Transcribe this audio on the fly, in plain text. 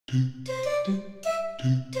आप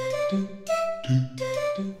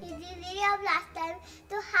last time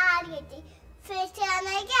तो हार गए थे, फिर से आना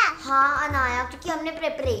है क्या? हाँ अनाया, क्योंकि हमने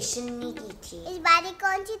प्रिपरेशन नहीं की थी। इस बार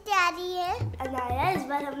कौन सी तैयारी है? अनाया, इस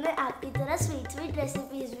बार हमने आपकी तरह स्वीट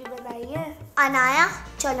रेसिपीज भी बनाई है। अनाया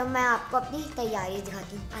चलो मैं आपको अपनी तैयारी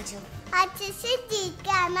दिखाती हूँ, आ जाओ। अच्छे से जीत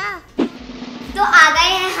के आना। तो आ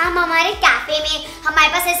गए हैं हम हमारे कैफे में। हमारे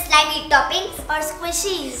पास है स्लाइमी टॉपिंग्स और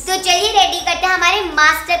स्क्विशीज। तो चलिए रेडी करते हैं हमारे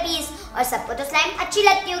मास्टरपीस। और सबको तो स्लाइम अच्छी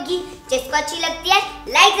लगती होगी, जिसको अच्छी लगती है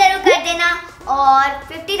लाइक जरूर कर देना और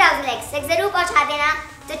 50,000 लाइक्स तक जरूर पहुंचा देना।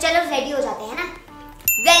 तो चलो रेडी हो जाते हैं ना।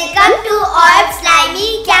 वेलकम टू और स्लाइमी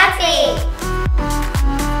कैफे।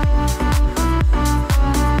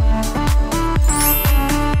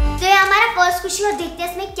 तो ये हमारा फर्स्ट खुशी और देखते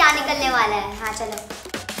हैं इसमें क्या निकलने वाला है। हाँ चलो,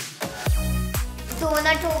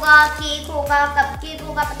 डोनट होगा, केक होगा, कपकेक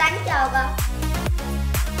होगा, पता नहीं क्या होगा।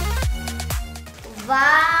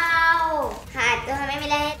 वाओ, हाँ तो हमें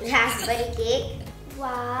मिला है रास्पबेरी केक।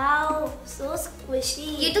 वाओ, सो स्क्विशी।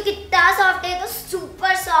 ये तो कितना सॉफ्ट है, तो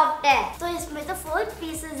सुपर सॉफ्ट है। तो इसमें तो 4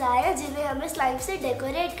 पीसेस आए हैं जिन्हें हमें स्लाइम से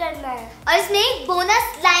डेकोरेट करना है। और इसमें एक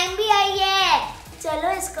बोनस स्लाइम भी आई है।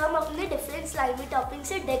 चलो इसको हम अपने डिफरेंट स्लाइमी टॉपिंग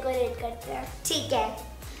से डेकोरेट करते हैं। ठीक है,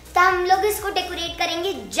 तो हम लोग इसको डेकोरेट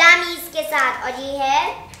करेंगे जैमीज के साथ। और ये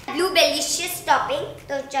है ब्लू बेलिशियस टॉपिंग।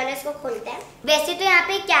 तो चलो इसको खोलते हैं। वैसे तो यहाँ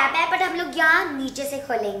पे कैप है, बट हम लोग यहाँ नीचे से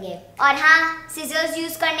खोलेंगे। और हाँ, सीजर्स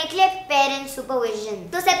यूज करने के लिए पेरेंट सुपरविजन।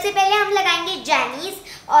 तो सबसे पहले हम लगाएंगे जैमीज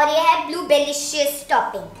और ये है ब्लू बेलिशियस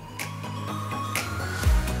टॉपिंग।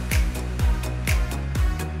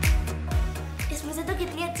 इसमें से तो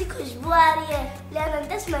कितनी अच्छी खुशबू आ रही है। ले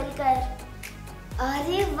अनंत, स्मेल कर।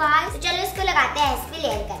 अरे वाह, तो चलो इसको लगाते हैं, इस पे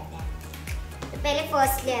लेयर करते हैं। तो पहले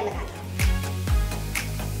फर्स्ट लेयर लगाते हैं।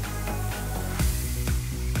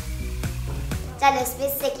 चलो इस पे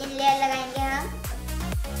सेकंड लेयर लगाएंगे हम।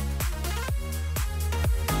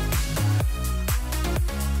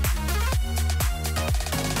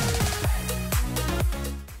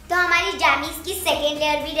 तो हमारी जैमीज की सेकंड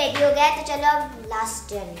लेयर भी रेडी हो गया है। तो चलो अब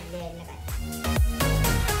लास्ट लेयर लगाते हैं।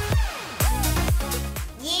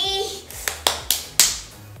 ये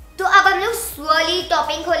तो अब हम लोग swirly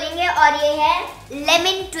टॉपिंग खोलेंगे और ये है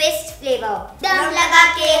लेमन ट्विस्ट फ्लेवर। दम लगा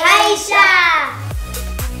के हाइशा।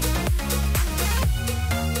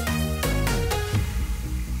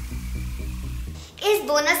 इस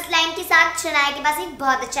बोनस लाइन के साथ शनाया के पास एक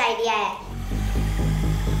बहुत अच्छा आइडिया है।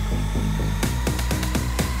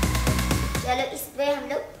 चलो इस पे हम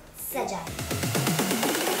लोग सजाएं।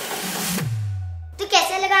 तो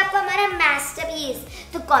कैसा लगा आपको हमारा मास्टरपीस?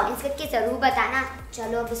 तो कमेंट्स करके जरूर बताना।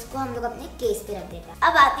 चलो अब इसको हम लोग अपने केस पे रख देते हैं।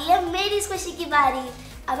 अब आती है मेरी स्क्विशी की बारी।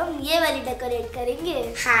 अब हम ये वाली डेकोरेट करेंगे।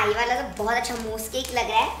 हाँ, ये वाला तो बहुत अच्छा मूस केक लग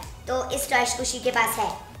रहा है। तो इस टॉय स्क्विशी के पास है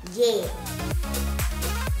ये।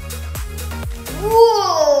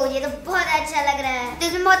 ये तो बहुत अच्छा लग रहा है। तो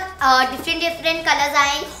इसमें बहुत डिफरेंट कलर्स आए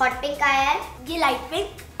हैं। हॉट पिंक आया है, ये लाइट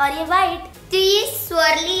पिंक और ये वाइट। तो ये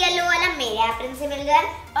swirly येलो वाला मेरे एप्रन से मिल गया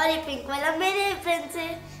और ये पिंक वाला मेरे एप्रन से।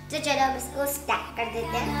 तो चलो अब इसको स्टैक कर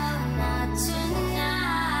देते हैं।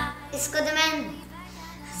 इसको तो मैं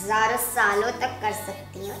हजारों सालों तक कर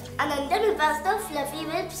सकती हूँ। अनंत, मेरे पास तो फ्लफी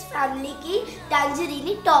विप्स फैमिली की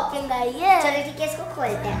टैंजरीनी टॉपिंग आई है। चलो ठीक है, इसको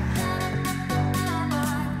खोलते हैं।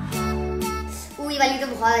 ये वाली तो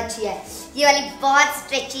बहुत अच्छी है। ये वाली बहुत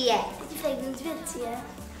स्ट्रेची है। इसकी फ्रेग्रेंस भी अच्छी है।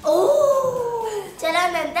 ओह, चलो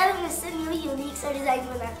अनंत, हम इससे न्यू यूनिक सा डिजाइन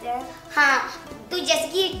बनाते हैं। हाँ, तो जैसे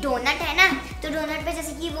कि डोनट है ना, तो डोनट पे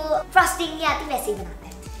जैसे कि वो फ्रॉस्टिंग नहीं आती, वैसे ही बनाते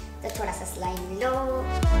हैं। तो थोड़ा सा स्लाइम लो।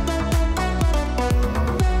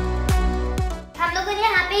 हम लोगों ने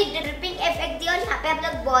यहाँ पे ड्रिपिंग इफेक्ट दिया और यहाँ पे हम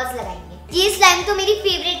लोग बॉल्स लगाएंगे। ये स्लाइम तो मेरी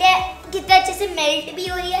फेवरेट है। कितना अच्छे से मेल्ट भी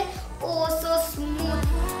हो रही है। ओह सो स्मूथ।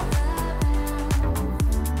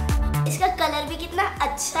 इसका कलर भी कितना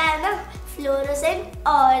अच्छा है ना, फ्लोरोसेंट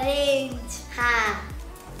ऑरेंज। हाँ,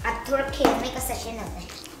 अब थोड़ा खेलने का सेशन होता है।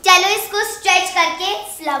 चलो इसको स्ट्रेच करके,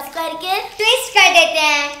 फ्लफ करके ट्विस्ट कर देते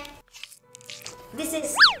हैं। This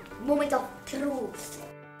is moment of truth.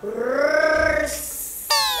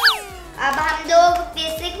 अब हम लोग फिर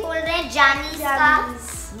से खोल रहे हैं जैमीज का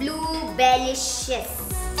ब्लू बेलिशियस।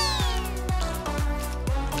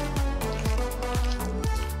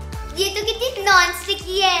 ये तो कितनी नॉन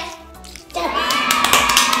स्टिकी है।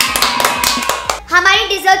 हमारी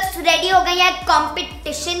डिजर्ट्स रेडी हो गई है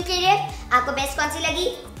कंपटीशन के लिए। आपको बेस्ट कौन सी लगी?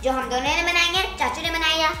 जो हम दोनों ने बनाई है, चाचू ने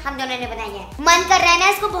बनाई है, हम दोनों ने बनाई है। मन कर रहा है ना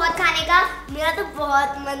इसको बहुत खाने का? मेरा तो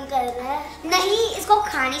बहुत मन कर रहा है। नहीं, इसको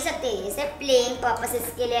खा नहीं सकते, इसे प्लेइंग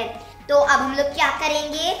पर्पसेस के लिए। तो अब हम लोग क्या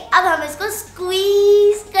करेंगे? अब हम इसको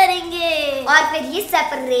स्क्वीज करेंगे और फिर ये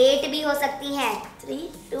सेपरेट भी हो सकती हैं। 3,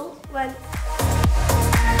 2, 1।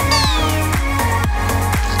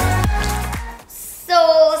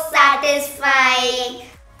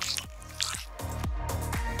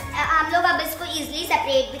 इजीली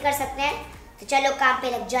सेपरेट भी कर सकते हैं। तो चलो काम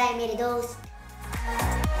पे लग जाए मेरे दोस्त।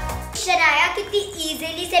 शनाया कितनी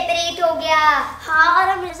इजीली सेपरेट हो गया। हाँ, और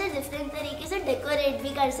हम इसे डिफरेंट तरीके से डेकोरेट भी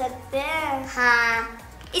कर सकते हैं। हाँ,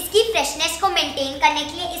 इसकी फ्रेशनेस को मेंटेन करने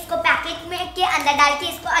के लिए इसको पैकेट में के अंदर डाल के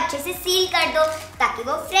इसको अच्छे से सील कर दो ताकि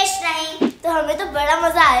वो फ्रेश रहे। तो हमें तो बड़ा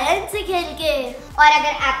मजा आया इनसे खेल के। और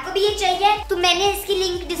अगर आपको भी ये चाहिए तो मैंने इसकी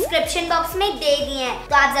लिंक डिस्क्रिप्शन बॉक्स में दे दी है,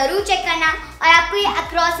 तो आप जरूर चेक करना। और आपको ये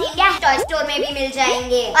अक्रॉस इंडिया टॉय स्टोर में भी मिल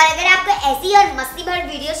जाएंगे। और अगर आपको ऐसी और मस्ती भर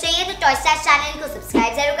वीडियो चाहिए तो टॉय स्टार चैनल को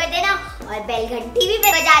सब्सक्राइब जरूर कर देना और बेल घंटी भी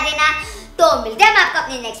बजा देना। तो मिलते हैं हम आपको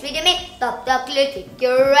अपने नेक्स्ट वीडियो में, तब तक के लिए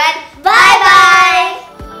बाय बाय।